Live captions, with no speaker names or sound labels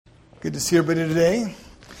Good to see everybody today.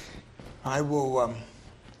 I will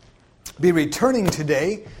be returning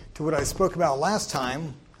today to what I spoke about last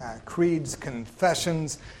time, creeds,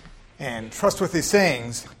 confessions, and trustworthy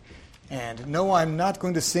sayings. And no, I'm not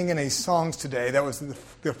going to sing any songs today. That was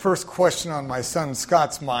the first question on my son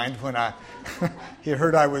Scott's mind when he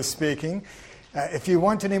heard I was speaking. If you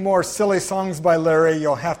want any more silly songs by Larry,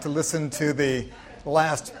 you'll have to listen to the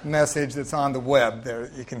last message that's on the web there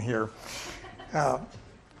you can hear.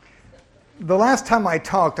 The last time I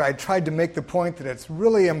talked, I tried to make the point that it's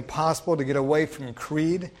really impossible to get away from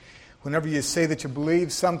creed. Whenever you say that you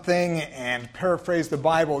believe something and paraphrase the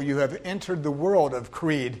Bible, you have entered the world of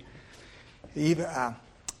creed. Even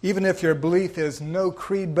if your belief is no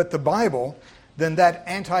creed but the Bible, then that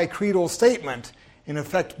anti-creedal statement, in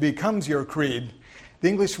effect, becomes your creed. The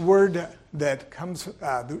English word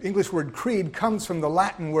creed comes from the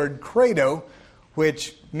Latin word credo,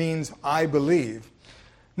 which means I believe.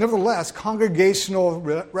 Nevertheless, congregational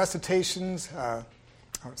recitations,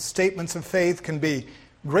 statements of faith can be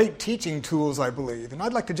great teaching tools, I believe. And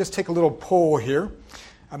I'd like to just take a little poll here.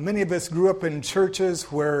 Many of us grew up in churches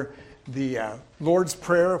where the Lord's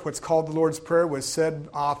Prayer, what's called the Lord's Prayer, was said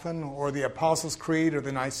often, or the Apostles' Creed or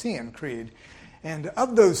the Nicene Creed. And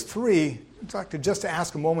of those three, I'd like to just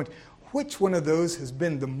ask a moment, which one of those has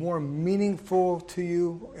been the more meaningful to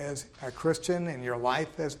you as a Christian in your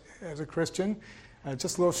life as a Christian?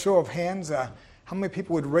 Just a little show of hands. How many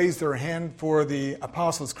people would raise their hand for the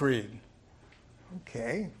Apostles' Creed?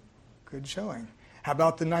 Okay, good showing. How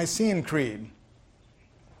about the Nicene Creed?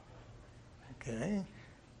 Okay,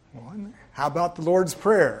 one. How about the Lord's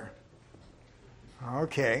Prayer?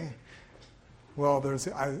 Okay. Well, there's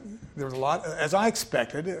a lot. As I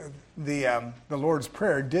expected, the Lord's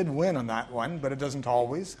Prayer did win on that one, but it doesn't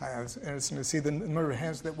always. I was interested to see the number of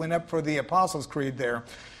hands that went up for the Apostles' Creed there.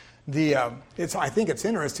 I think it's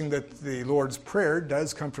interesting that the Lord's Prayer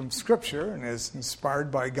does come from Scripture and is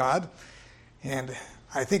inspired by God. And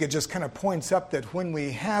I think it just kind of points up that when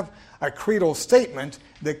we have a creedal statement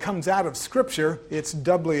that comes out of Scripture, it's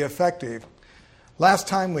doubly effective. Last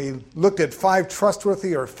time we looked at 5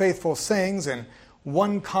 trustworthy or faithful sayings and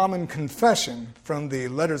one common confession from the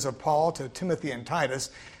letters of Paul to Timothy and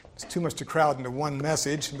Titus. It's too much to crowd into one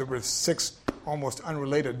message. There were 6 almost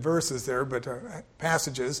unrelated verses there, but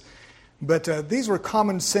passages. But these were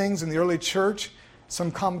common sayings in the early church.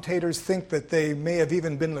 Some commentators think that they may have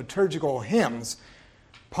even been liturgical hymns.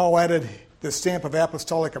 Paul added the stamp of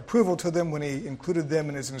apostolic approval to them when he included them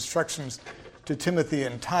in his instructions to Timothy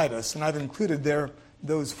and Titus. And I've included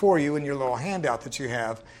those for you in your little handout that you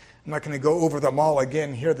have. I'm not going to go over them all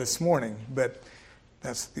again here this morning, but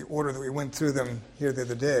that's the order that we went through them here the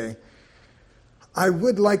other day. I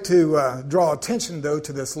would like to draw attention, though,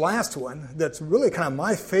 to this last one that's really kind of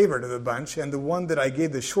my favorite of the bunch and the one that I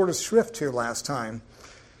gave the shortest shrift to last time.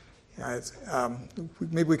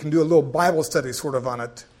 Maybe we can do a little Bible study sort of on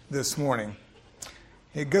it this morning.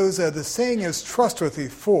 It goes, the saying is trustworthy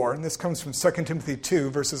for, and this comes from 2 Timothy 2,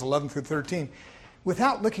 verses 11 through 13.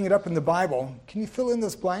 Without looking it up in the Bible, can you fill in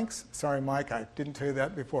those blanks? Sorry, Mike, I didn't tell you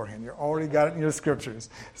that beforehand. You already got it in your scriptures.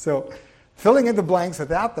 So, filling in the blanks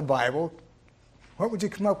without the Bible, what would you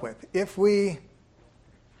come up with? If we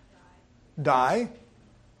die,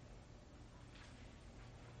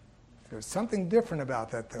 there's something different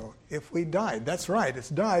about that, though. If we died, that's right, it's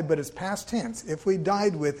died, but it's past tense. If we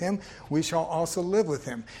died with him, we shall also live with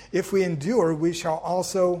him. If we endure, we shall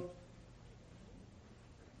also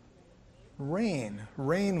reign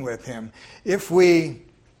with him. If we,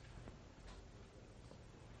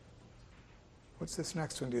 what's this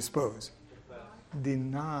next one, do you suppose?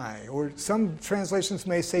 Deny. Or some translations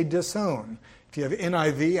may say disown. If you have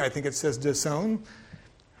NIV, I think it says disown.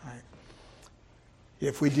 Right.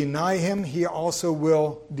 If we deny him, he also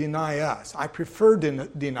will deny us. I prefer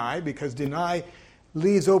deny because deny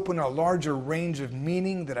leaves open a larger range of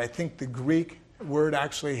meaning that I think the Greek word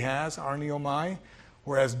actually has, arniomai,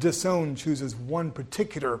 whereas disown chooses one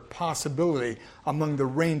particular possibility among the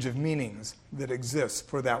range of meanings that exists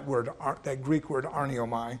for that word, that Greek word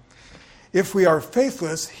arniomai. If we are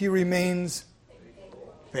faithless, he remains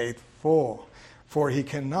faithful, for he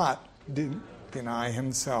cannot deny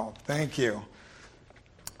himself. Thank you.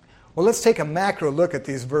 Well, let's take a macro look at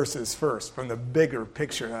these verses first from the bigger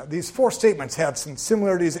picture. These 4 statements have some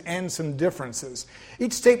similarities and some differences.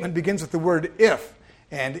 Each statement begins with the word if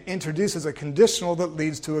and introduces a conditional that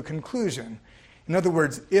leads to a conclusion. In other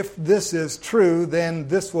words, if this is true, then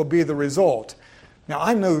this will be the result. Now,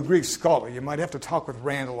 I'm no Greek scholar. You might have to talk with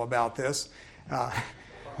Randall about this.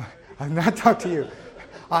 I've not talked to you.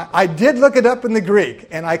 I did look it up in the Greek,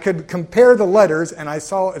 and I could compare the letters, and I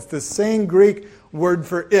saw it's the same Greek word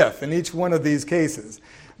for if in each one of these cases.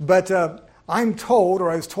 But I'm told,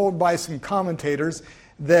 or I was told by some commentators,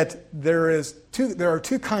 that there are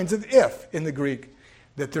two kinds of if in the Greek.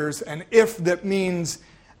 That there's an if that means,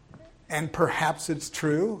 and perhaps it's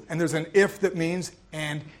true, and there's an if that means,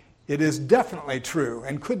 and it is definitely true,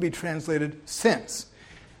 and could be translated since.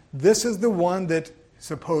 This is the one that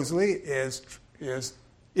supposedly is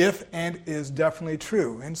if and is definitely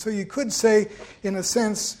true. And so you could say, in a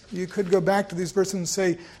sense, you could go back to these verses and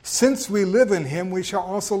say, since we live in him, we shall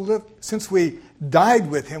also live. Since we died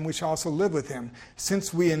with him, we shall also live with him.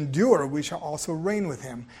 Since we endure, we shall also reign with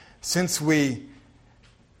him. Since we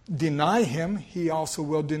deny him, he also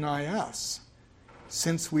will deny us.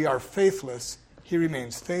 Since we are faithless, he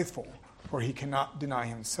remains faithful, for he cannot deny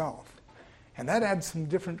himself. And that adds some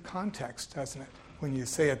different context, doesn't it, when you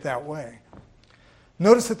say it that way?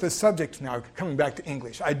 Notice that the subject, now coming back to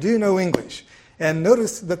English, I do know English, and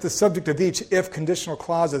notice that the subject of each if conditional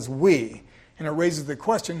clause is we, and it raises the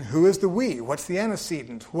question, who is the we? What's the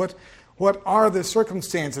antecedent? What are the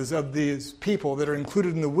circumstances of these people that are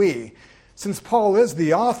included in the we? Since Paul is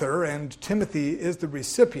the author and Timothy is the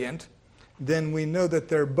recipient, then we know that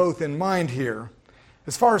they're both in mind here.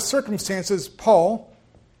 As far as circumstances, Paul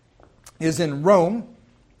is in Rome.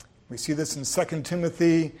 We see this in 2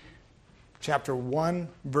 Timothy chapter 1,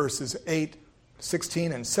 verses 8,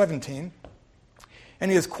 16, and 17. And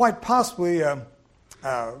he is quite possibly,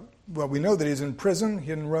 we know that he's in prison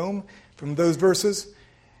in Rome from those verses.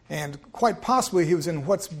 And quite possibly he was in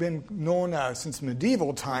what's been known since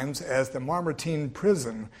medieval times as the Mamertine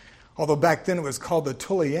prison. Although back then it was called the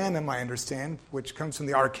Tullianum, I understand, which comes from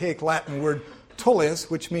the archaic Latin word tullius,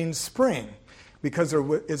 which means spring, because there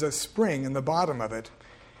is a spring in the bottom of it.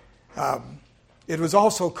 It was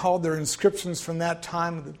also called, there are inscriptions from that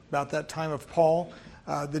time, about that time of Paul,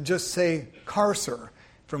 that just say carcer,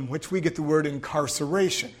 from which we get the word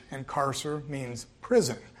incarceration. And carcer means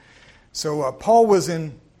prison. So Paul was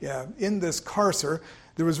in this carcer.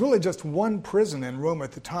 There was really just one prison in Rome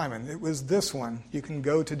at the time, and it was this one. You can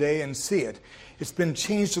go today and see it. It's been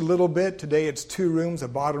changed a little bit. Today it's 2 rooms, a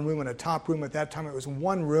bottom room and a top room. At that time it was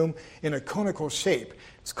 1 room in a conical shape.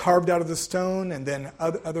 It's carved out of the stone, and then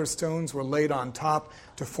other stones were laid on top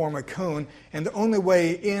to form a cone. And the only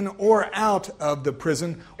way in or out of the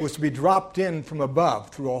prison was to be dropped in from above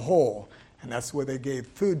through a hole. And that's where they gave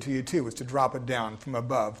food to you too, was to drop it down from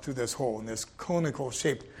above through this hole in this conical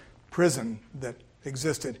shaped prison that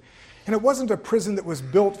existed. And it wasn't a prison that was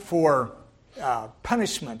built for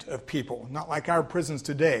punishment of people, not like our prisons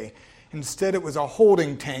today. Instead, it was a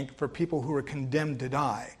holding tank for people who were condemned to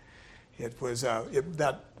die. It was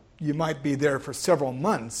that you might be there for several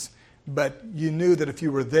months, but you knew that if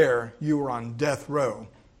you were there, you were on death row.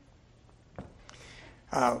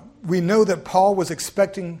 We know that Paul was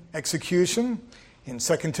expecting execution in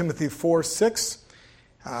 2 Timothy 4:6.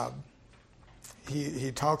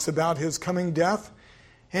 He talks about his coming death.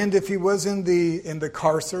 And if he was in the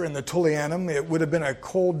carcer, in the Tullianum, it would have been a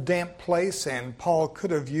cold, damp place, and Paul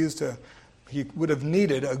could have he would have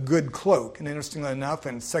needed a good cloak. And interestingly enough,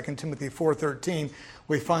 in 2 Timothy 4:13,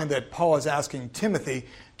 we find that Paul is asking Timothy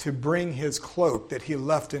to bring his cloak that he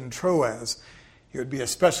left in Troas. It would be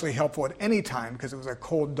especially helpful at any time because it was a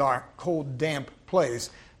cold, dark, cold, damp place,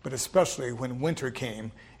 but especially when winter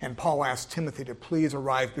came. And Paul asked Timothy to please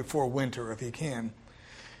arrive before winter if he can.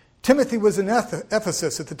 Timothy was in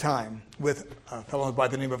Ephesus at the time with a fellow by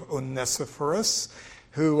the name of Onesiphorus,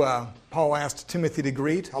 who Paul asked Timothy to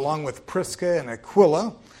greet, along with Prisca and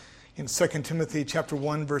Aquila, in 2 Timothy chapter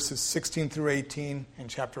 1, verses 16 through 18, and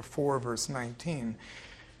chapter 4, verse 19.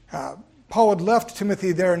 Paul had left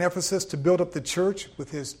Timothy there in Ephesus to build up the church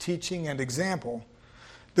with his teaching and example.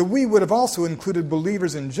 The we would have also included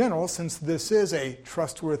believers in general, since this is a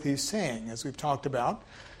trustworthy saying, as we've talked about.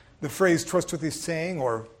 The phrase trustworthy saying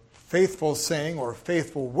or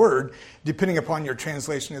faithful word, depending upon your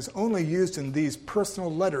translation, is only used in these personal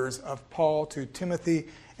letters of Paul to Timothy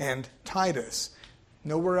and Titus.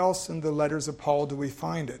 Nowhere else in the letters of Paul do we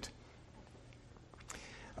find it.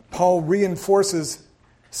 Paul reinforces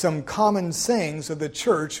some common sayings of the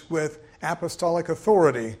church with apostolic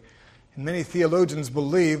authority. And many theologians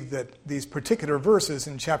believe that these particular verses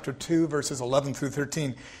in chapter 2, verses 11 through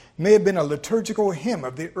 13, may have been a liturgical hymn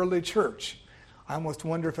of the early church. I almost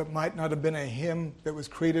wonder if it might not have been a hymn that was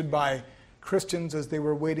created by Christians as they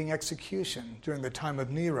were waiting execution during the time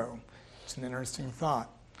of Nero. It's an interesting thought.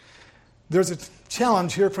 There's a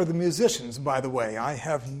challenge here for the musicians, by the way. I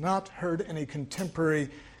have not heard any contemporary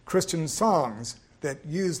Christian songs that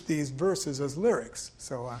use these verses as lyrics.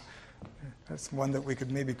 So that's one that we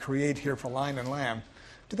could maybe create here for Lion and Lamb.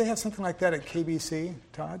 Do they have something like that at KBC,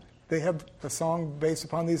 Todd? they have a song based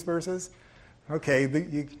upon these verses?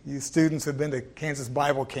 Okay, you students who have been to Kansas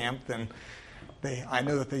Bible Camp, then I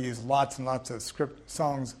know that they use lots and lots of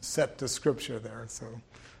songs set to Scripture there, so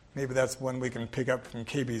maybe that's one we can pick up from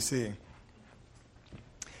KBC.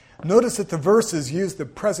 Notice that the verses use the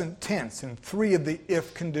present tense in 3 of the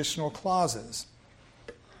if conditional clauses.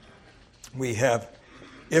 We have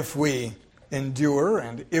if we endure,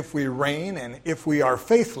 and if we reign, and if we are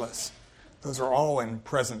faithless. Those are all in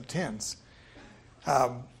present tense.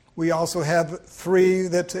 We also have 3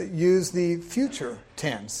 that use the future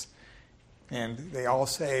tense. And they all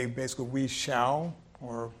say basically we shall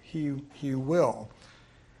or he will.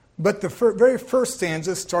 But the very first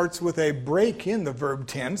stanza starts with a break in the verb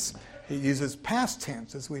tense. It uses past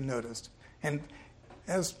tense, as we noticed. And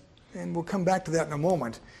we'll come back to that in a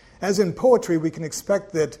moment. As in poetry, we can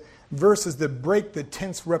expect that verses that break the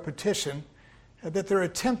tense repetition, that they're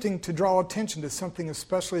attempting to draw attention to something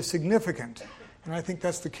especially significant. And I think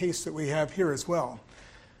that's the case that we have here as well.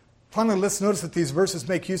 Finally, let's notice that these verses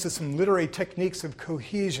make use of some literary techniques of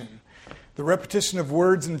cohesion. The repetition of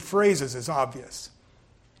words and phrases is obvious.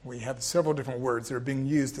 We have several different words that are being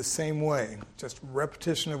used the same way, just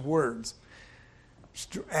repetition of words.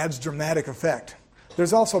 Adds dramatic effect.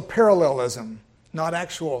 There's also parallelism, not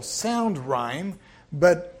actual sound rhyme,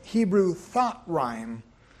 but Hebrew thought rhyme,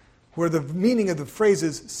 where the meaning of the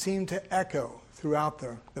phrases seem to echo throughout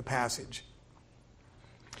the passage.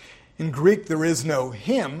 In Greek, there is no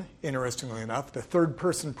him, interestingly enough, the third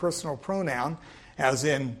person personal pronoun, as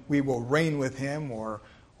in we will reign with him, or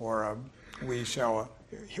we shall,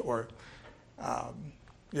 or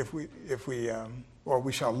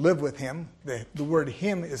we shall live with him. The word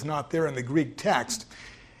him is not there in the Greek text.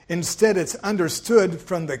 Instead, it's understood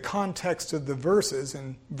from the context of the verses.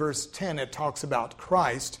 In verse 10, it talks about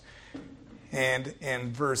Christ. And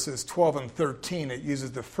in verses 12 and 13, it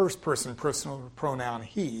uses the first person personal pronoun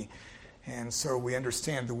he. And so we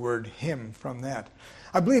understand the word him from that.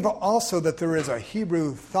 I believe also that there is a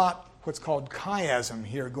Hebrew thought, what's called chiasm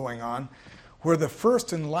here going on, where the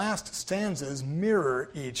first and last stanzas mirror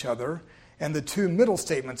each other, and the 2 middle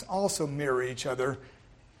statements also mirror each other.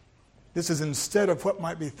 This is instead of what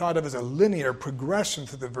might be thought of as a linear progression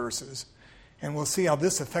through the verses. And we'll see how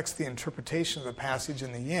this affects the interpretation of the passage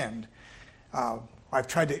in the end. I've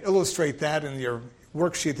tried to illustrate that in your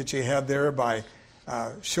worksheet that you have there by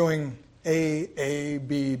showing A,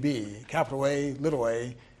 B, B, capital A, little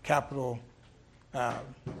a, capital,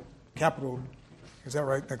 is that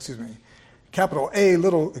right? Excuse me. Capital A,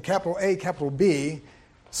 capital B,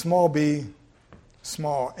 small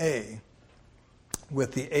a,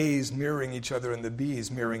 with the A's mirroring each other and the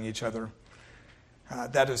B's mirroring each other.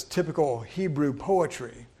 That is typical Hebrew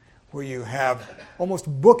poetry, where you have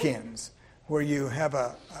almost bookends, where you have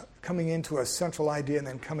a coming into a central idea and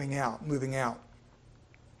then coming out, moving out.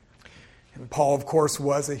 And Paul, of course,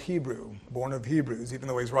 was a Hebrew, born of Hebrews, even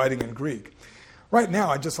though he's writing in Greek. Right now,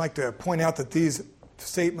 I'd just like to point out that these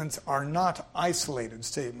statements are not isolated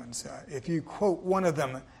statements. If you quote one of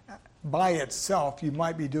them by itself, you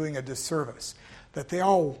might be doing a disservice. That they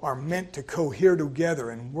all are meant to cohere together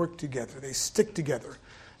and work together. They stick together.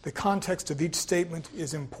 The context of each statement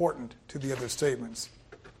is important to the other statements.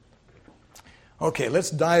 Okay, let's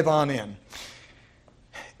dive on in.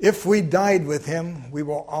 If we died with him, we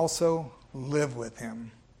will also live with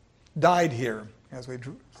him. Died here, as we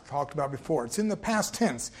talked about before. It's in the past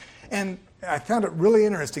tense. And I found it really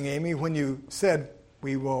interesting, Amy, when you said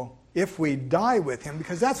we will, if we die with him,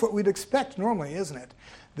 because that's what we'd expect normally, isn't it?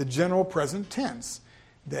 The general present tense,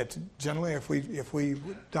 that generally if we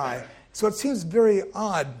die. So it seems very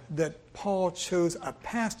odd that Paul chose a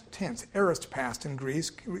past tense, aorist past in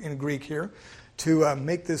Greek here, to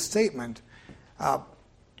make this statement.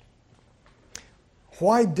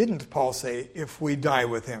 Why didn't Paul say, if we die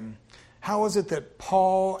with him? How is it that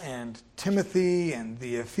Paul and Timothy and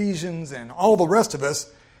the Ephesians and all the rest of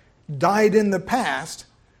us died in the past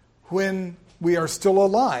when we are still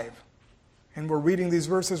alive? And we're reading these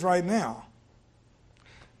verses right now.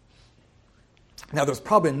 Now, there's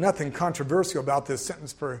probably nothing controversial about this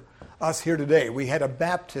sentence for us here today. We had a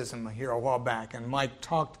baptism here a while back, and Mike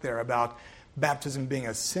talked there about baptism being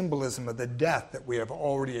a symbolism of the death that we have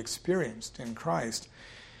already experienced in Christ.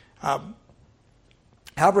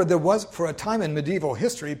 However, there was, for a time in medieval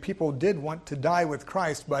history, people did want to die with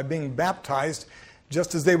Christ by being baptized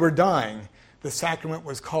just as they were dying. The sacrament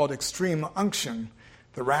was called extreme unction.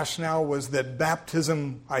 The rationale was that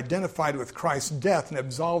baptism identified with Christ's death and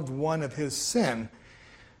absolved one of his sin.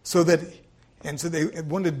 So they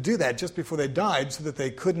wanted to do that just before they died so that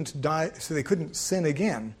they couldn't die, so they couldn't sin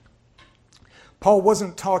again. Paul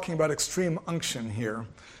wasn't talking about extreme unction here.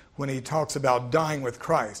 when he talks about dying with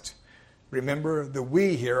Christ. Remember, the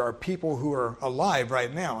we here are people who are alive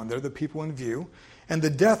right now, and they're the people in view, and the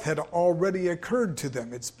death had already occurred to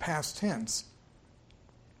them. It's past tense.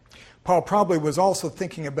 Paul probably was also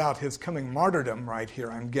thinking about his coming martyrdom right here,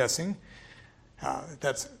 I'm guessing.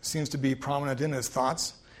 That seems to be prominent in his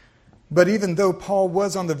thoughts. But even though Paul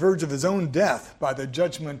was on the verge of his own death by the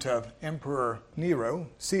judgment of Emperor Nero,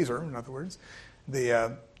 Caesar, in other words,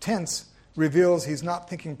 the tense reveals he's not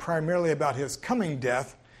thinking primarily about his coming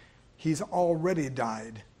death. He's already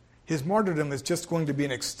died. His martyrdom is just going to be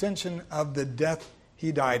an extension of the death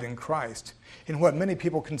he died in Christ. In what many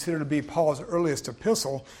people consider to be Paul's earliest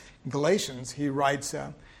epistle, Galatians, he writes,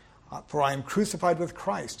 "For I am crucified with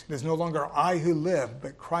Christ. It is no longer I who live,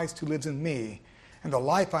 but Christ who lives in me. And the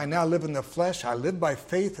life I now live in the flesh, I live by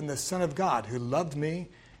faith in the Son of God, who loved me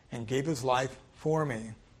and gave his life for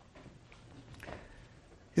me."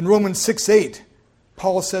 In Romans 6:8,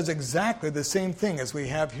 Paul says exactly the same thing as we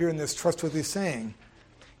have here in this trustworthy saying.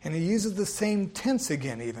 And he uses the same tense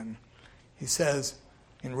again even. He says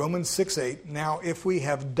in Romans 6:8, "Now if we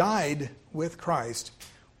have died with Christ,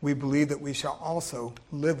 we believe that we shall also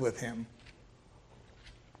live with him."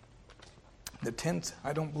 The tense,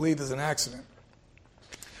 I don't believe, is an accident.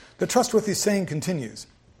 The trustworthy saying continues,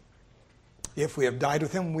 "If we have died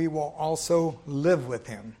with him, we will also live with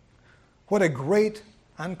him." What a great,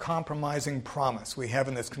 uncompromising promise we have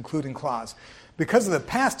in this concluding clause. Because of the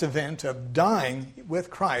past event of dying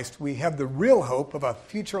with Christ, we have the real hope of a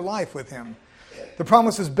future life with him. The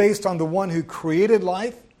promise is based on the one who created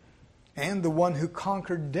life and the one who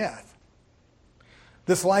conquered death.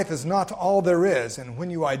 This life is not all there is, and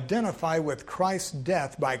when you identify with Christ's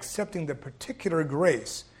death by accepting the particular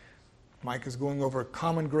grace, Mike is going over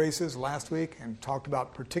common graces last week and talked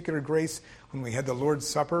about particular grace when we had the Lord's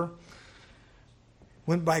Supper.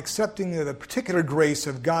 By accepting the particular grace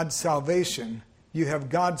of God's salvation, you have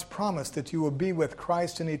God's promise that you will be with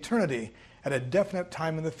Christ in eternity at a definite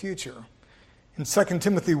time in the future. In 2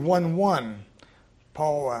 Timothy 1:1,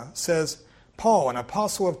 Paul says, "Paul, an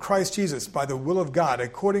apostle of Christ Jesus, by the will of God,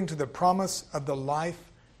 according to the promise of the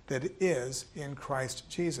life that is in Christ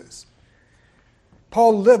Jesus."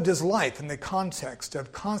 Paul lived his life in the context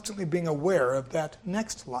of constantly being aware of that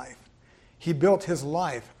next life. He built his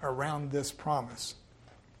life around this promise.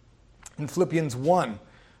 In Philippians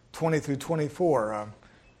 1:20 through 24,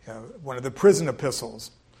 one of the prison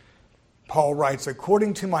epistles, Paul writes,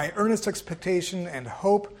 "According to my earnest expectation and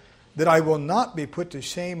hope that I will not be put to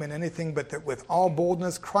shame in anything, but that with all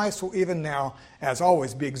boldness Christ will even now, as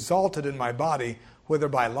always, be exalted in my body, whether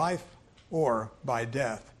by life or by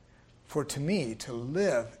death. For to me to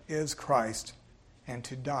live is Christ, and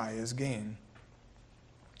to die is gain."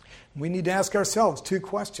 We need to ask ourselves two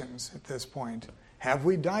questions at this point. Have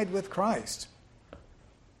we died with Christ?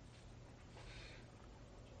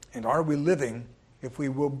 And are we living if we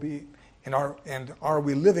will be and are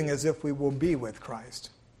we living as if we will be with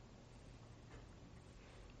Christ?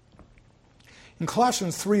 In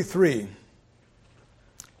Colossians 3:3,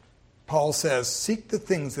 Paul says, "Seek the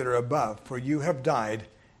things that are above, for you have died,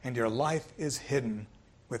 and your life is hidden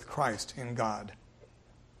with Christ in God."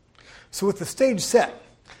 So with the stage set,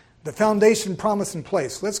 the foundation promise in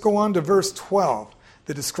place, let's go on to verse 12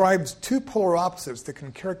 that describes two polar opposites that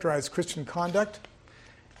can characterize Christian conduct,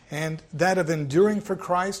 and that of enduring for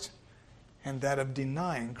Christ and that of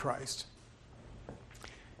denying Christ.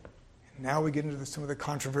 And now we get into some of the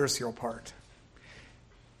controversial part.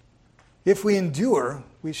 "If we endure,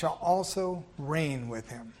 we shall also reign with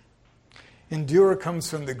him." Endure comes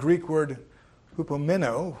from the Greek word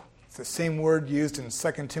hupomeno. It's the same word used in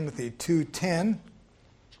 2 Timothy 2:10.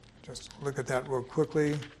 Just look at that real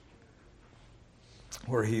quickly,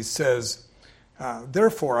 where he says,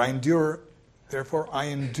 Therefore I endure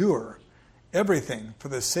everything for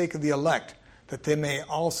the sake of the elect, that they may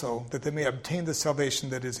obtain the salvation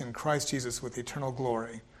that is in Christ Jesus with eternal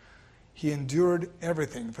glory." He endured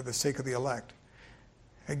everything for the sake of the elect.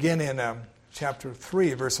 Again in chapter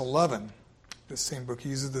 3, verse 11, the same book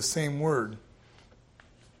uses the same word.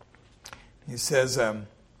 He says,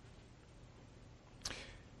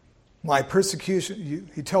 "My persecution,"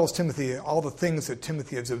 he tells Timothy all the things that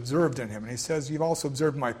Timothy has observed in him. And he says, "You've also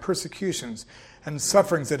observed my persecutions and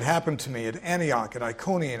sufferings that happened to me at Antioch, at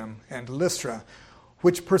Iconium, and Lystra,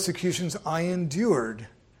 which persecutions I endured,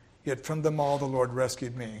 yet from them all the Lord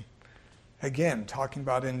rescued me." Again, talking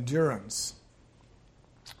about endurance.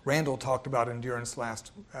 Randall talked about endurance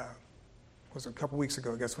was a couple weeks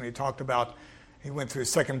ago, I guess, when he went through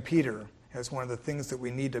 2 Peter as one of the things that we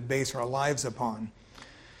need to base our lives upon.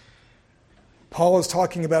 Paul is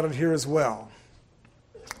talking about it here as well.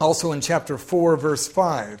 Also in chapter 4, verse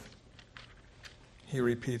 5, he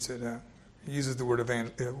repeats it. He uses the word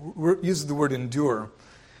endure.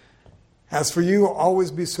 As for you, always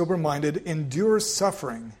be sober-minded, endure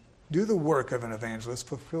suffering, do the work of an evangelist,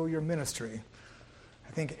 fulfill your ministry.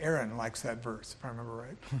 I think Aaron likes that verse, if I remember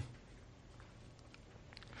right.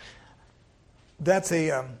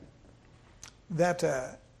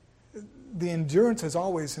 The endurance is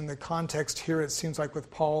always in the context here, it seems like with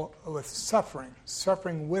Paul, with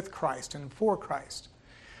suffering with Christ and for Christ.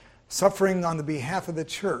 Suffering on the behalf of the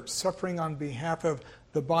church, suffering on behalf of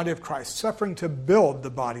the body of Christ, suffering to build the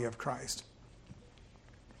body of Christ.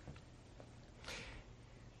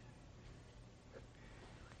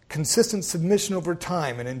 Consistent submission over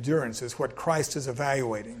time and endurance is what Christ is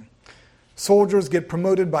evaluating. Soldiers get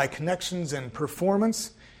promoted by connections and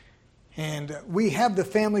performance, and we have the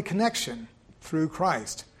family connection through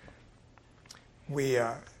Christ.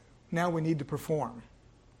 Now we need to perform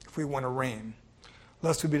if we want to reign.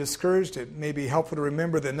 Lest we be discouraged, it may be helpful to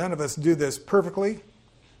remember that none of us do this perfectly.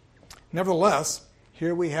 Nevertheless,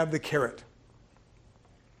 here we have the carrot.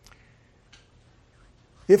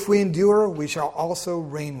 If we endure, we shall also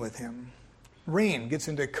reign with him. Reign gets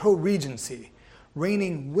into co-regency,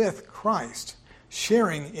 reigning with Christ,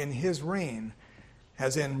 sharing in his reign,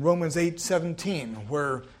 as in Romans 8:17,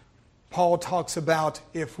 where Paul talks about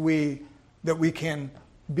that we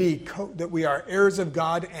are heirs of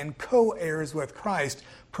God and co-heirs with Christ,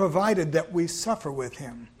 provided that we suffer with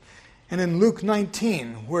him. And in Luke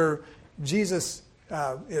 19, where Jesus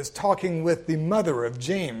is talking with the mother of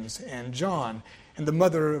James and John, and the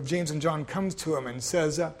mother of James and John comes to him and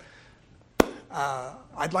says,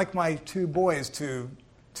 I'd like my two boys to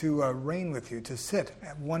reign with you, to sit,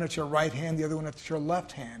 one at your right hand, the other one at your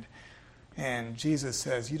left hand. And Jesus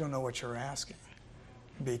says, you don't know what you're asking,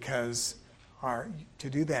 because to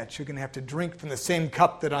do that, you're going to have to drink from the same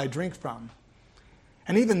cup that I drink from.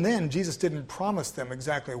 And even then, Jesus didn't promise them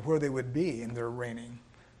exactly where they would be in their reigning.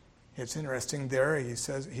 It's interesting there, he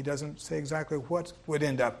doesn't say exactly what would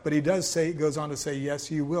end up, but he goes on to say, yes,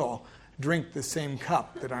 you will drink the same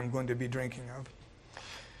cup that I'm going to be drinking of.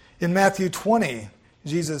 In Matthew 20,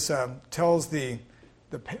 Jesus tells the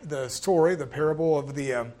story, the parable of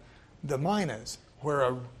the minas, where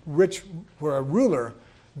a ruler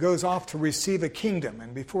goes off to receive a kingdom,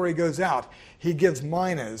 and before he goes out, he gives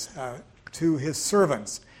minas to his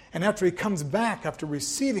servants. And after he comes back, after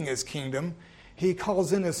receiving his kingdom, he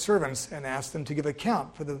calls in his servants and asks them to give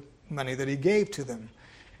account for the money that he gave to them.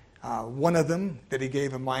 One of them that he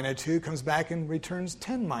gave a mina to comes back and returns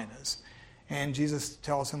 10 minas. And Jesus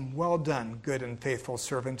tells him, well done, good and faithful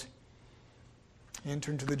servant.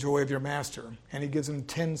 Enter into the joy of your master. And he gives him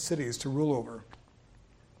 10 cities to rule over.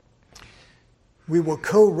 We will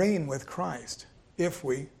co-reign with Christ if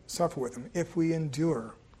we suffer with him, if we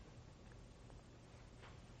endure.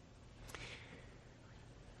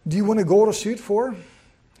 Do you want a goal to shoot for?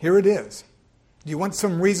 Here it is. Do you want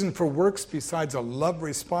some reason for works besides a love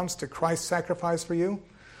response to Christ's sacrifice for you?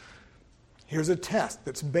 Here's a test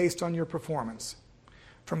that's based on your performance.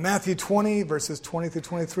 From Matthew 20, verses 20 through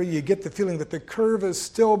 23, you get the feeling that the curve is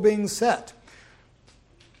still being set.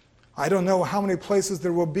 I don't know how many places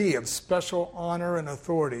there will be of special honor and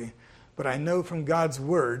authority, but I know from God's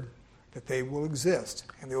word that they will exist,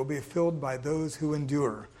 and they will be filled by those who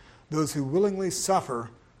endure, those who willingly suffer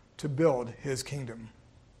to build his kingdom.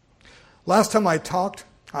 Last time I talked,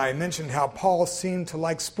 I mentioned how Paul seemed to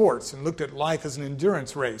like sports and looked at life as an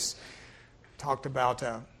endurance race. Talked about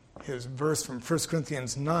his verse from 1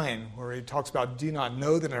 Corinthians 9, where he talks about, do you not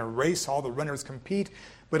know that in a race all the runners compete,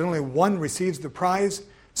 but only one receives the prize?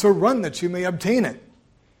 So run that you may obtain it.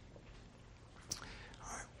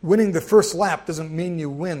 Winning the first lap doesn't mean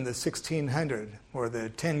you win the 1600 or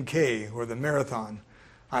the 10K or the marathon.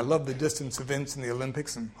 I love the distance events in the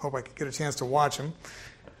Olympics and hope I could get a chance to watch them.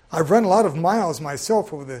 I've run a lot of miles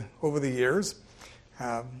myself over the years.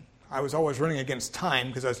 I was always running against time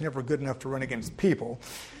because I was never good enough to run against people.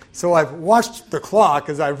 So I've watched the clock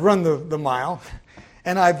as I've run the mile,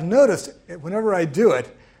 and I've noticed whenever I do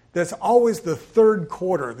it, that's always the third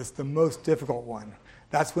quarter that's the most difficult one.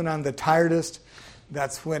 That's when I'm the tiredest.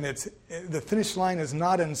 That's when the finish line is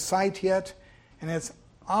not in sight yet, and it's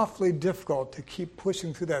awfully difficult to keep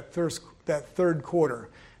pushing through that third quarter.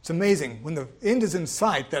 It's amazing. When the end is in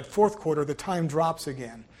sight, that fourth quarter, the time drops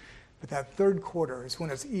again. But that third quarter is when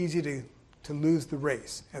it's easy to lose the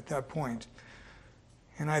race at that point.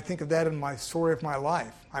 And I think of that in my story of my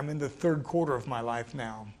life. I'm in the third quarter of my life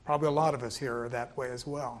now. Probably a lot of us here are that way as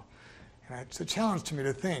well. And it's a challenge to me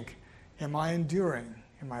to think, am I enduring?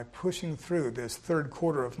 Am I pushing through this third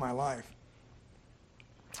quarter of my life?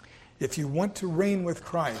 If you want to reign with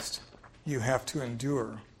Christ, you have to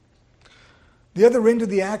endure. The other end of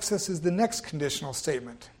the axis is the next conditional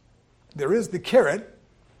statement. There is the carrot.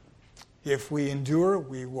 If we endure,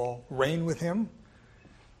 we will reign with him.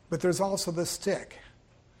 But there's also the stick.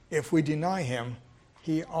 If we deny him,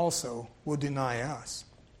 he also will deny us.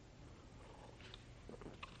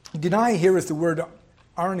 Deny here is the word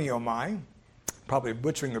arniomai, probably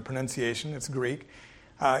butchering the pronunciation, it's Greek.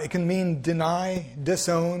 It can mean deny,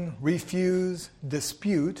 disown, refuse,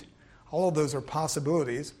 dispute. All of those are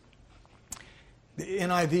possibilities. The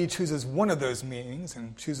NIV chooses one of those meanings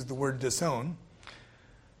and chooses the word disown.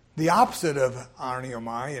 The opposite of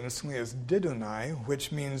arniomai instantly is didonai,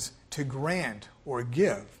 which means to grant or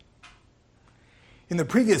give. In the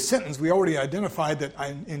previous sentence, we already identified that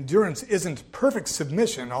endurance isn't perfect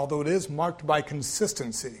submission, although it is marked by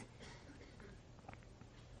consistency.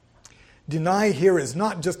 Deny here is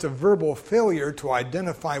not just a verbal failure to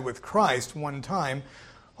identify with Christ one time,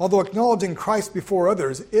 although acknowledging Christ before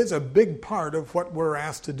others is a big part of what we're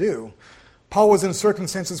asked to do. Paul was in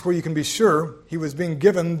circumstances where you can be sure he was being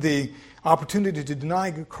given the opportunity to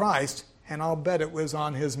deny Christ, and I'll bet it was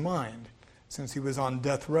on his mind, since he was on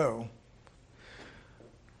death row.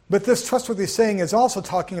 But this trustworthy saying is also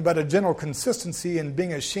talking about a general consistency in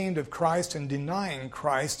being ashamed of Christ and denying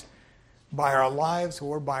Christ by our lives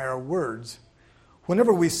or by our words.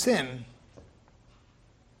 Whenever we sin,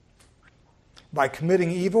 by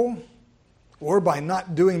committing evil, or by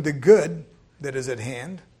not doing the good that is at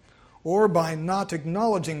hand, or by not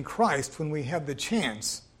acknowledging Christ when we have the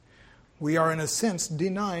chance, we are in a sense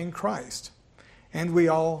denying Christ. And we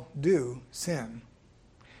all do sin,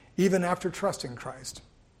 even after trusting Christ.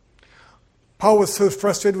 Paul was so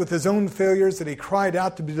frustrated with his own failures that he cried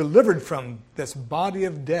out to be delivered from this body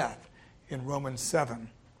of death in Romans 7.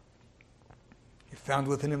 He found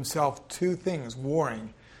within himself two things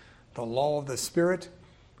warring: the law of the Spirit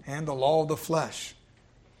and the law of the flesh.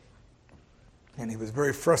 And he was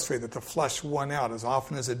very frustrated that the flesh won out as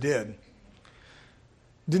often as it did.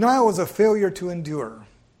 Denial is a failure to endure.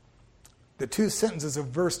 The two sentences of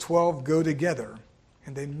verse 12 go together,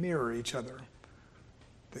 and they mirror each other.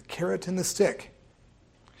 The carrot and the stick.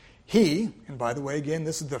 He, and by the way, again,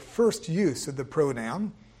 this is the first use of the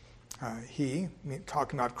pronoun. He,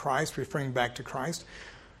 talking about Christ, referring back to Christ.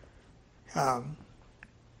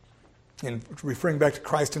 In referring back to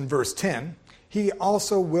Christ in verse 10, he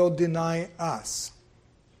also will deny us.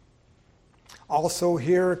 Also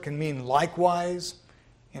here can mean likewise,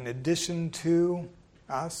 in addition to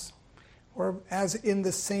us, or as in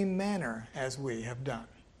the same manner as we have done.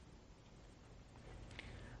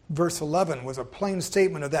 Verse 11 was a plain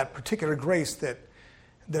statement of that particular grace that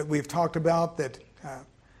we've talked about, that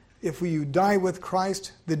if we die with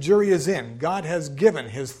Christ, the jury is in. God has given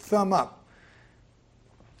his thumb up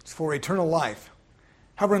for eternal life.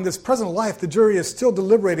 However, in this present life, the jury is still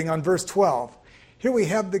deliberating on verse 12. Here we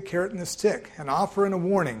have the carrot and the stick, an offer and a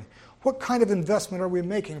warning. What kind of investment are we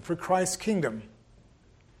making for Christ's kingdom?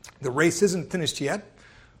 The race isn't finished yet.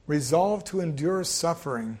 Resolve to endure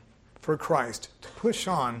suffering for Christ, to push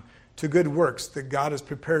on to good works that God has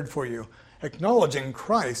prepared for you, acknowledging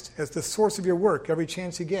Christ as the source of your work every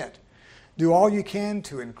chance you get. Do all you can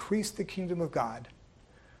to increase the kingdom of God.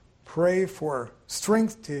 Pray for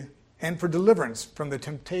strength and for deliverance from the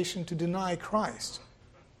temptation to deny Christ.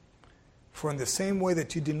 For in the same way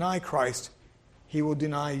that you deny Christ, he will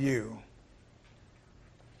deny you.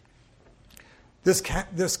 This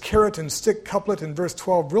carrot and stick couplet in verse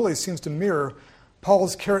 12 really seems to mirror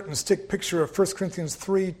Paul's carrot and stick picture of 1 Corinthians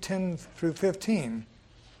 3, 10 through 15.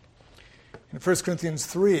 In 1 Corinthians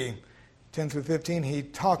 3, 10 through 15, he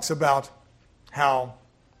talks about how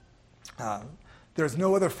there's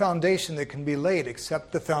no other foundation that can be laid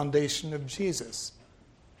except the foundation of Jesus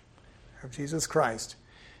Christ.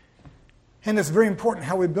 And it's very important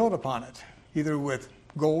how we build upon it, either with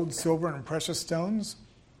gold, silver, and precious stones,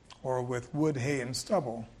 or with wood, hay, and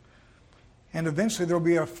stubble. And eventually there will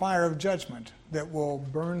be a fire of judgment that will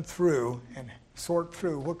burn through and sort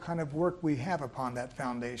through what kind of work we have upon that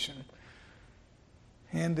foundation.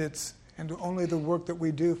 And only the work that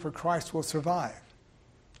we do for Christ will survive.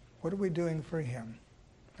 What are we doing for him?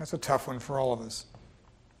 That's a tough one for all of us.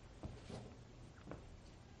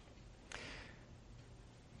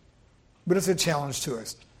 But it's a challenge to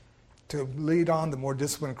us to lead on the more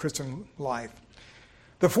disciplined Christian life.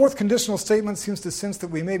 The fourth conditional statement seems to sense that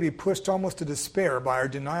we may be pushed almost to despair by our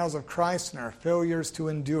denials of Christ and our failures to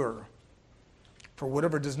endure. For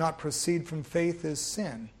whatever does not proceed from faith is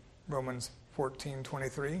sin. Romans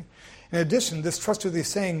 14:23. In addition, this trustworthy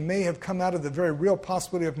saying may have come out of the very real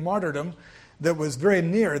possibility of martyrdom that was very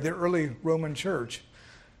near the early Roman church.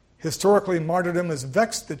 Historically, martyrdom has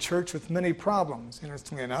vexed the church with many problems,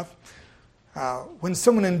 interestingly enough. When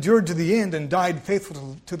someone endured to the end and died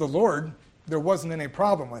faithful to the Lord, there wasn't any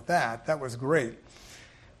problem with that. That was great.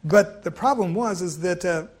 But the problem is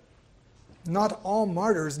that not all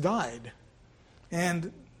martyrs died.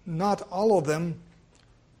 And not all of them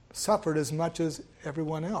suffered as much as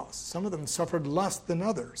everyone else. Some of them suffered less than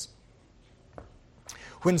others.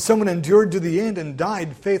 When someone endured to the end and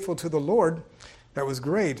died faithful to the Lord, that was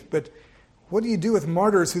great. But what do you do with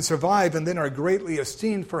martyrs who survive and then are greatly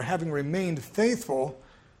esteemed for having remained faithful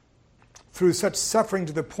through such suffering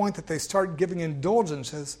to the point that they start giving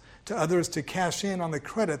indulgences to others to cash in on the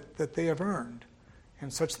credit that they have earned?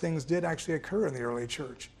 And such things did actually occur in the early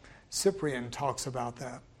church. Cyprian talks about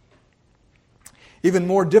that. Even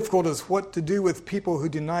more difficult is what to do with people who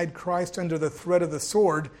denied Christ under the threat of the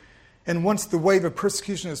sword, and once the wave of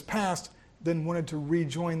persecution has passed, then wanted to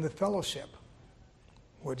rejoin the fellowship.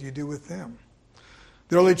 What do you do with them?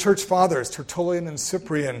 The early church fathers, Tertullian and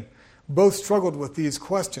Cyprian, both struggled with these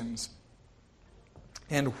questions.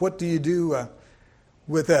 And what do you do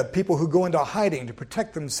with people who go into hiding to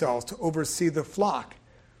protect themselves, to oversee the flock,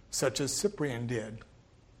 such as Cyprian did?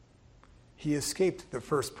 He escaped the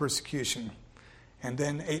first persecution. And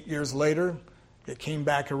then 8 years later, it came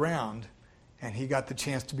back around, and he got the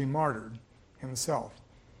chance to be martyred himself.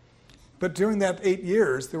 But during that 8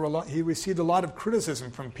 years, he received a lot of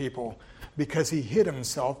criticism from people because he hid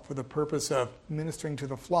himself for the purpose of ministering to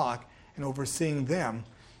the flock and overseeing them,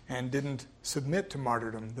 and didn't submit to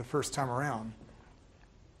martyrdom the first time around.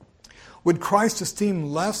 Would Christ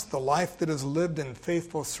esteem less the life that is lived in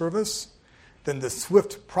faithful service than the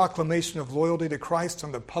swift proclamation of loyalty to Christ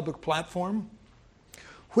on the public platform?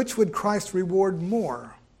 Which would Christ reward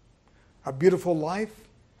more, a beautiful life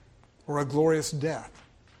or a glorious death?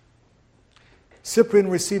 Cyprian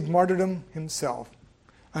received martyrdom himself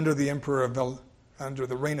under the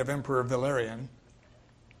reign of Emperor Valerian.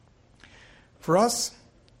 For us,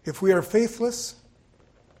 if we are faithless,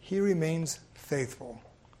 he remains faithful,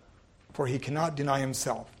 for he cannot deny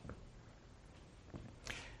himself.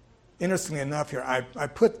 Interestingly enough here, I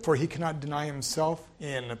put "for he cannot deny himself"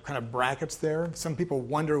 in kind of brackets there. Some people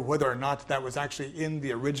wonder whether or not that was actually in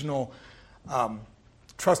the original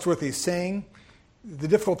Trustworthy saying. The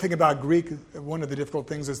difficult thing about Greek, one of the difficult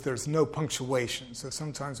things is there's no punctuation. So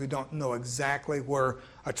sometimes we don't know exactly where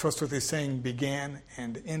a Trustworthy saying began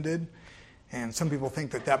and ended. And some people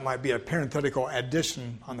think that that might be a parenthetical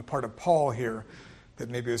addition on the part of Paul here, that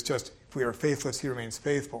maybe it's just, if we are faithless, he remains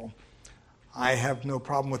faithful. I have no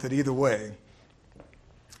problem with it either way.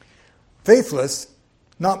 Faithless,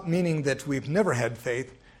 not meaning that we've never had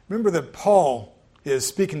faith. Remember that Paul is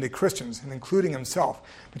speaking to Christians and including himself.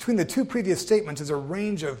 Between the two previous statements is a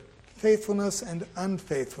range of faithfulness and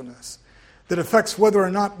unfaithfulness that affects whether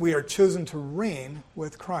or not we are chosen to reign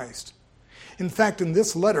with Christ. In fact, in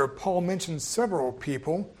this letter, Paul mentions several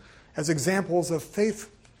people as examples of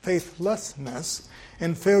faithlessness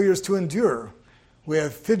and failures to endure. We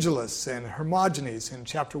have Phygelus and Hermogenes in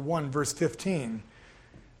chapter 1, verse 15.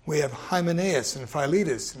 We have Hymenaeus and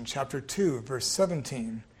Philetus in chapter 2, verse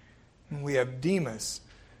 17. And we have Demas,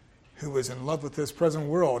 who was in love with this present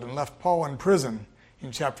world and left Paul in prison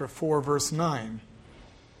in chapter 4, verse 9.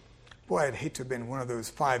 Boy, I'd hate to have been one of those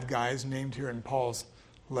 5 guys named here in Paul's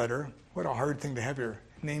letter. What a hard thing to have your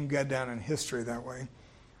name go down in history that way.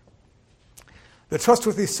 The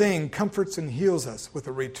Trustworthy saying comforts and heals us with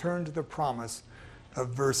a return to the promise of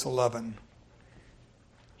verse 11.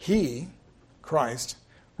 He, Christ,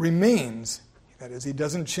 remains, that is, he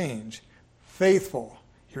doesn't change, faithful.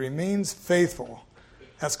 He remains faithful,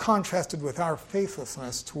 as contrasted with our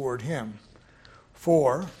faithlessness toward him.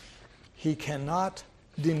 For he cannot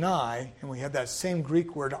deny, and we have that same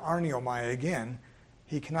Greek word arniomai again,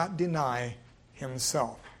 he cannot deny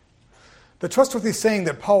himself. The Trustworthy saying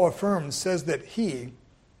that Paul affirms says that he,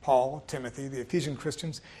 Paul, Timothy, the Ephesian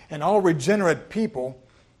Christians, and all regenerate people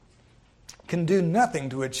can do nothing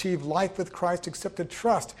to achieve life with Christ except to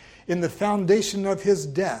trust in the foundation of his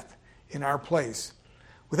death in our place,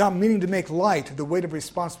 without meaning to make light of the weight of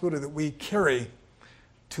responsibility that we carry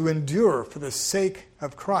to endure for the sake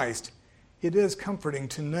of Christ. It is comforting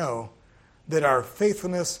to know that our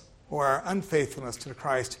faithfulness or our unfaithfulness to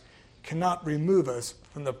Christ cannot remove us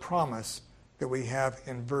from the promise that we have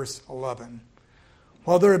in verse 11.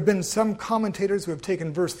 While there have been some commentators who have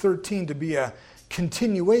taken verse 13 to be a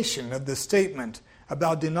continuation of the statement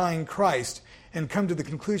about denying Christ and come to the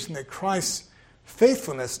conclusion that Christ's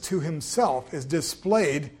faithfulness to himself is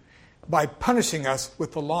displayed by punishing us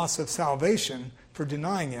with the loss of salvation for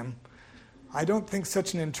denying him, I don't think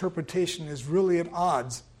such an interpretation is really at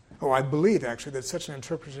odds. I believe actually that such an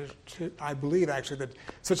interpretation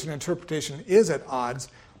is at odds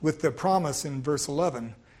with the promise in verse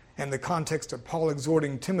 11 and the context of Paul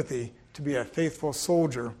exhorting Timothy to be a faithful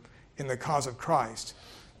soldier in the cause of Christ,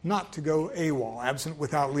 not to go AWOL, absent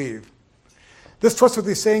without leave. This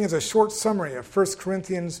trustworthy saying is a short summary of 1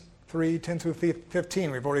 Corinthians 3, 10 through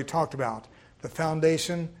 15 we've already talked about. The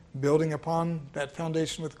foundation, building upon that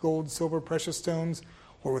foundation with gold, silver, precious stones,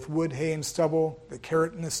 or with wood, hay, and stubble, the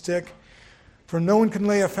carrot and the stick. For no one can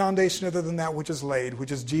lay a foundation other than that which is laid,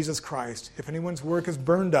 which is Jesus Christ. If anyone's work is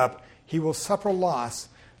burned up, he will suffer loss,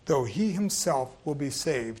 though he himself will be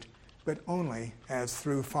saved, but only as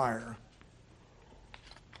through fire.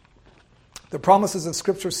 The promises of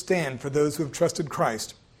Scripture stand for those who have trusted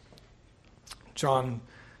Christ. John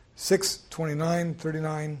 6, 29,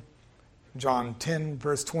 39, John 10,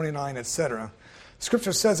 verse 29, etc.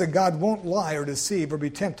 Scripture says that God won't lie or deceive or be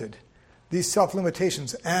tempted. These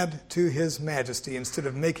self-limitations add to his majesty instead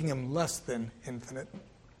of making him less than infinite.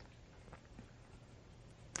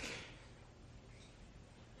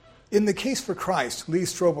 In the case for Christ, Lee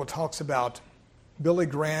Strobel talks about Billy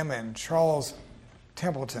Graham and Charles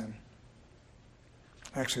Templeton.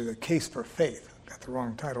 Actually, the case for faith. Got the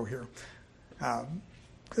wrong title here.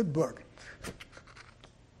 Good book.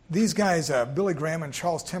 These guys, Billy Graham and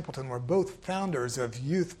Charles Templeton, were both founders of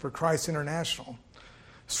Youth for Christ International.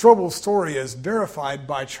 Strobel's story is verified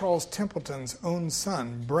by Charles Templeton's own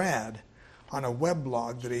son, Brad, on a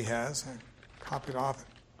weblog that he has. I copied off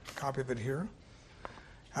a copy of it here.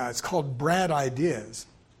 It's called Brad Ideas.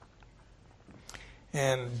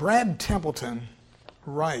 And Brad Templeton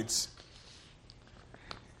writes,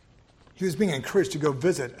 he was being encouraged to go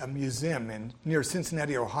visit a museum near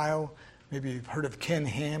Cincinnati, Ohio. Maybe you've heard of Ken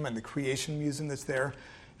Ham and the Creation Museum that's there.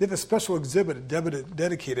 They have a special exhibit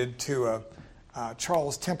dedicated to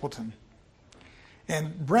Charles Templeton.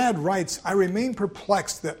 And Brad writes, I remain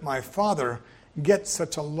perplexed that my father gets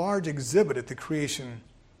such a large exhibit at the Creation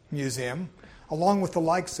Museum, along with the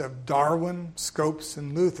likes of Darwin, Scopes,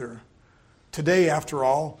 and Luther. Today, after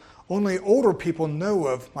all, only older people know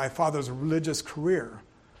of my father's religious career,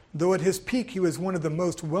 though at his peak he was one of the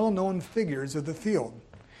most well-known figures of the field.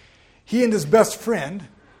 He and his best friend,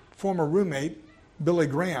 former roommate, Billy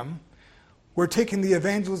Graham, were taking the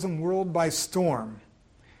evangelism world by storm.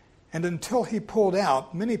 And until he pulled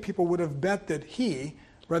out, many people would have bet that he,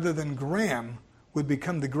 rather than Graham, would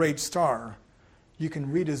become the great star. You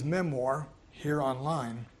can read his memoir here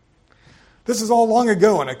online. This is all long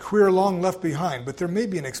ago and a career long left behind, but there may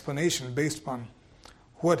be an explanation based upon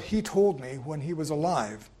what he told me when he was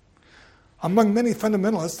alive. Among many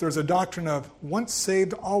fundamentalists, there's a doctrine of once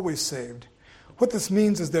saved, always saved. What this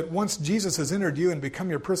means is that once Jesus has entered you and become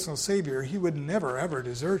your personal Savior, he would never, ever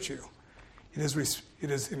desert you. It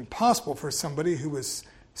is impossible for somebody who is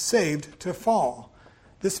saved to fall.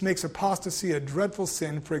 This makes apostasy a dreadful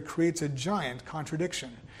sin, for it creates a giant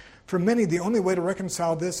contradiction. For many, the only way to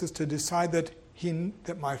reconcile this is to decide that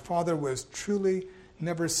my father was truly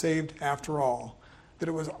never saved after all, that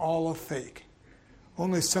it was all a fake.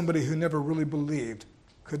 Only somebody who never really believed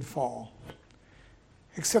could fall.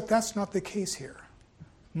 Except that's not the case here.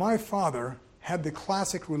 My father had the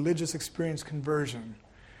classic religious experience conversion,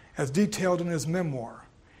 as detailed in his memoir.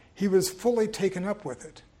 He was fully taken up with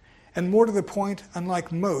it. And more to the point,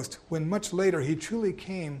 unlike most, when much later he truly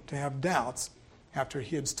came to have doubts after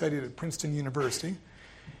he had studied at Princeton University,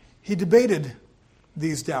 he debated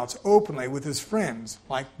these doubts openly with his friends,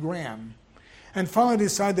 like Graham, and finally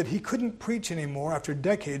decided that he couldn't preach anymore after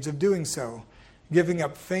decades of doing so, giving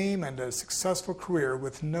up fame and a successful career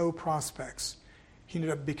with no prospects. He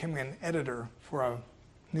ended up becoming an editor for a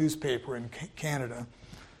newspaper in Canada.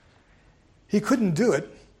 He couldn't do it,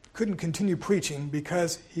 couldn't continue preaching,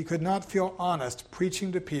 because he could not feel honest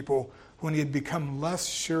preaching to people when he had become less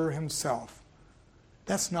sure himself.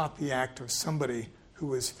 That's not the act of somebody who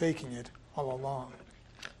was faking it all along.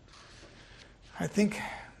 I think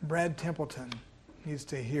Brad Templeton needs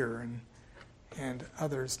to hear, and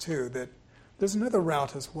others too, that there's another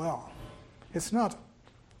route as well. It's not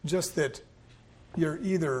just that you're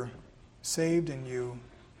either saved and you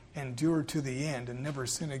endure to the end and never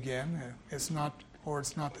sin again. It's not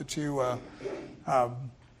that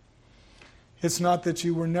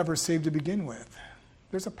you were never saved to begin with.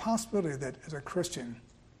 There's a possibility that as a Christian,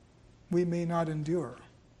 we may not endure.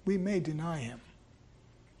 We may deny him.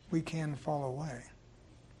 We can fall away.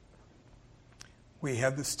 We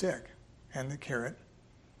have the stick and the carrot.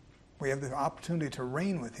 We have the opportunity to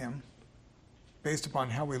reign with him based upon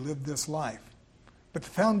how we live this life. But the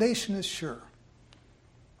foundation is sure.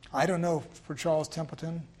 I don't know for Charles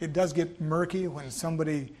Templeton. It does get murky when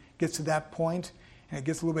somebody gets to that point, and it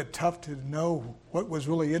gets a little bit tough to know what was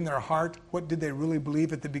really in their heart. What did they really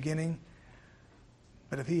believe at the beginning?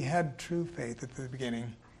 But if he had true faith at the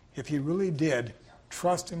beginning, if he really did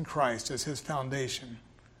trust in Christ as his foundation,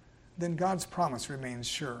 then God's promise remains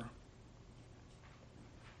sure.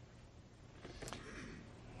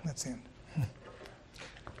 Let's end.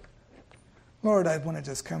 Lord, I want to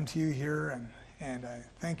just come to you here and I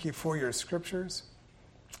thank you for your scriptures.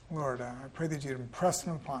 Lord, I pray that you'd impress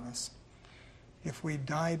them upon us. If we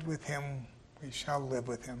died with him, we shall live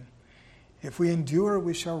with him. If we endure,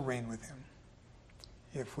 we shall reign with him.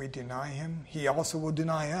 If we deny him, he also will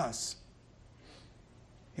deny us.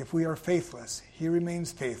 If we are faithless, he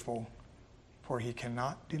remains faithful, for he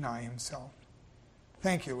cannot deny himself.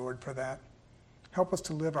 Thank you, Lord, for that. Help us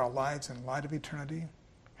to live our lives in light of eternity.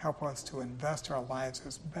 Help us to invest our lives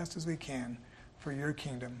as best as we can for your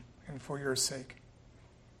kingdom and for your sake.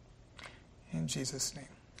 In Jesus' name,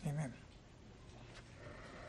 amen.